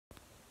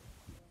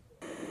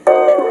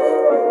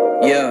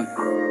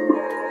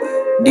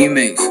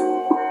D-Mix,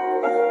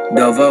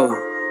 Dovo,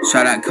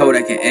 shout out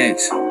Kodak and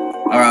X,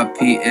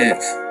 R.I.P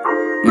X.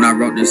 When I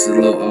wrote this, it's a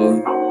little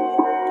old.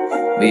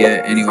 But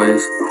yeah,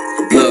 anyways.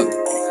 Look,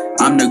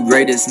 I'm the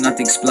greatest,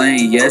 nothing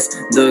explained, yes.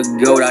 The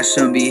GOAT, I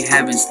shouldn't be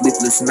having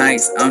sleepless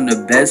nights. I'm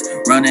the best,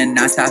 running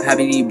non-stop,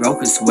 having any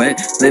broken sweat.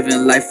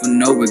 Living life with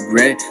no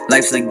regret.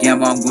 Life's a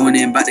gamble, I'm going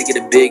in, about to get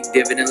a big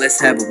dividend,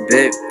 let's have a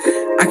bet.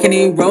 I can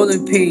eat roll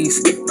in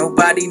peace,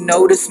 nobody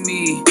notice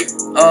me.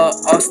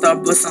 All-star,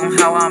 but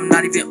somehow I'm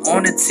not even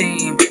on the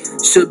team.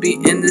 Should be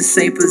in the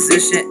same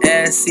position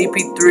as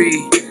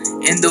CP3.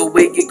 In the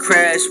wake it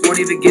crashed, won't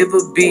even give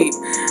a beat.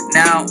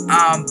 Now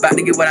I'm about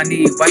to get what I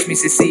need, watch me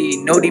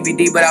succeed. No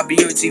DVD, but I'll be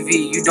on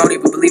TV. You don't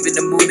even believe in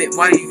the movement,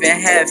 why you even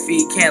have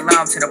feet? Can't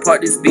lie, I'm tearing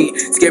apart this beat.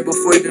 Scared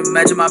before even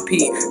imagine my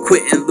peak.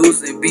 Quitting,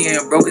 losing, being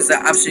broke is an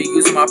option.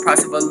 Using my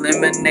process of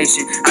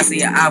elimination. I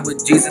see an eye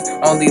with Jesus,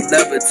 only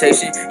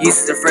levitation.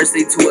 Yeast is the first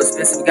thing too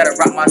expensive. Gotta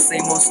rock my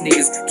same old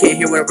sneakers. Can't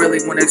hear what I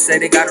really wanna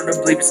say, they got on the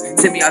bleepers.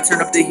 Tell me I'll turn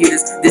up the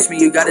heaters. Ditch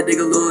me, you gotta dig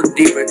a little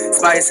deeper.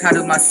 Spice hot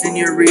as my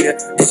senorita.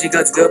 This your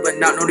guts good, but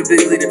not no the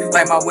big leader.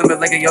 Like my women,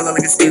 like a yellow,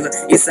 like a stealer.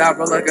 East side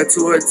roll like a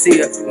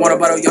tortilla. Want a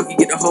bottle, yo can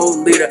get the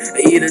whole liter. I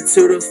eat it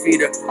to the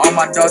feeder. All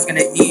my dogs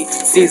gonna eat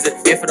Caesar.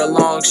 And for the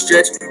long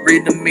stretch,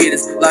 read the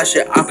meters. Lost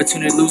your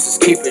opportunity, losers,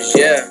 keepers,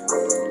 yeah.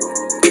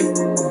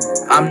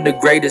 I'm the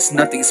greatest,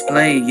 nothing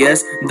explained,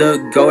 yes.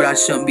 The GOAT, I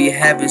shouldn't be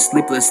having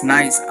sleepless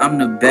nights. I'm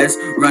the best,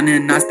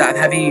 running non-stop,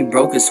 having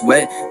broken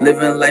sweat.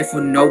 Living life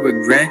with no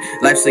regret.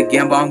 Life's a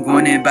gamble, I'm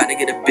going in, about to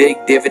get a big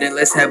dividend,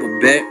 let's have a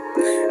bet.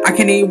 I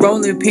can eat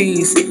rolling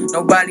peas,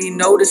 nobody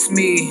notice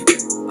me.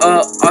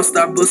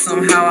 All-star, but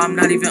somehow I'm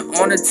not even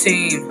on the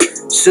team.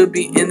 Should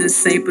be in the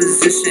same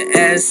position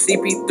as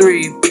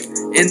CP3.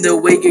 In the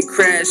wake it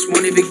crashed,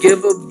 won't even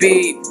give a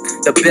beat.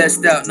 The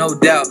best out, no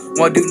doubt.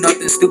 Won't do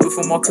nothing stupid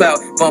for more clout.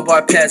 Bump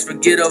our pass,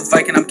 forget a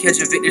Viking. I'm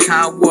catching victory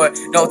time war.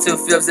 Don't tell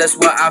Phillips, that's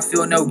why I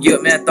feel no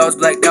guilt. Man, thoughts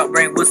blacked out,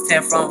 brain was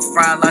 10 from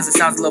frying lines. It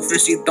sounds a little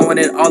fishy,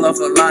 throwing it all off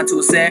a line to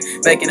a sand.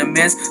 Making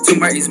amends to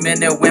murder's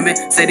men and women.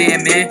 Say they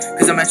amen,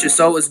 cause I'm at your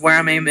soul, is where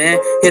I'm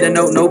aiming. Hit a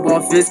note, no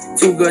ball fist.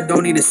 Too good,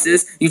 don't need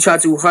assist. You try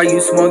too hard,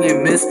 you swung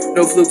and missed.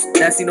 No flukes,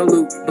 nasty, no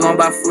loot. Blown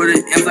by foot,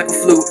 it ends like a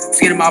flute.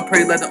 Skin in my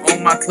prey leather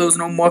on my clothes,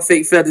 no more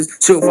fake feathers.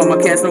 Shooting for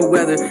my cats, no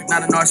weather.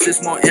 Not a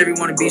narcissist, want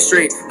everyone to be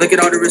straight. Look at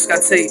all the risk I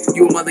take.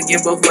 You a mother again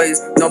both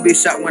ways. Don't be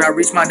shocked when I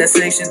reach my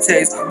destination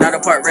taste. Not a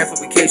part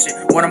ramification.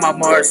 One of my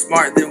more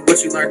smart than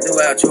what you learned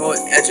throughout your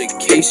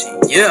education.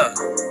 Yeah.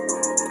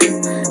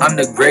 I'm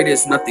the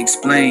greatest, nothing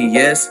explained,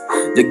 yes.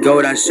 The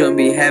GOAT, I shouldn't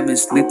be having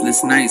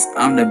sleepless nights.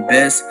 I'm the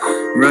best,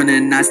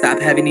 running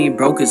non-stop, having any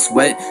broken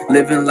sweat.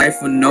 Living life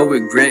with no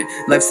regret.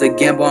 Life's a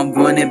gamble, I'm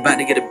going in, about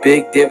to get a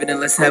big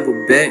dividend, let's have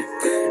a bet.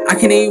 I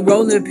can eat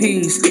rolling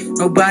peas,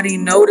 nobody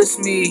notice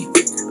me.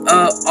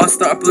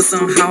 All-star, but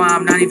somehow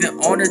I'm not even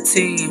on the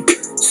team.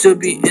 Should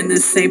be in the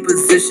same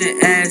position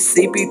as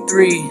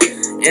CP3.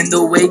 In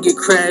the way get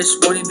crashed,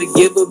 won't even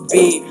give a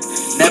beat.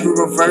 Never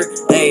revert,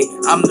 hey,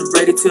 I'm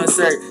ready to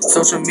insert.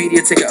 Social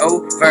media take it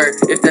over.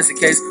 If that's the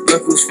case,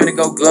 look who's finna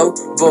go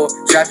global.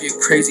 Drive you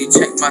crazy,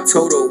 check my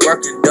total,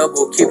 working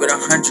double. Keep it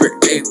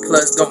 108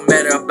 plus, don't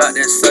matter about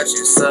that such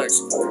and such.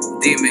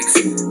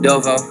 D-Mix,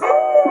 Dovo.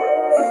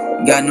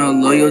 Got no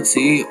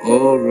loyalty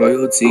or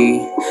royalty.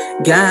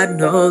 Got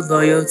no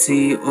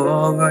loyalty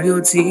or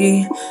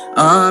royalty.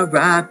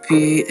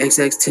 R.I.P X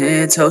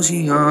 10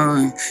 Toshi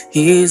on.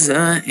 He's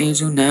an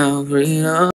angel now, real.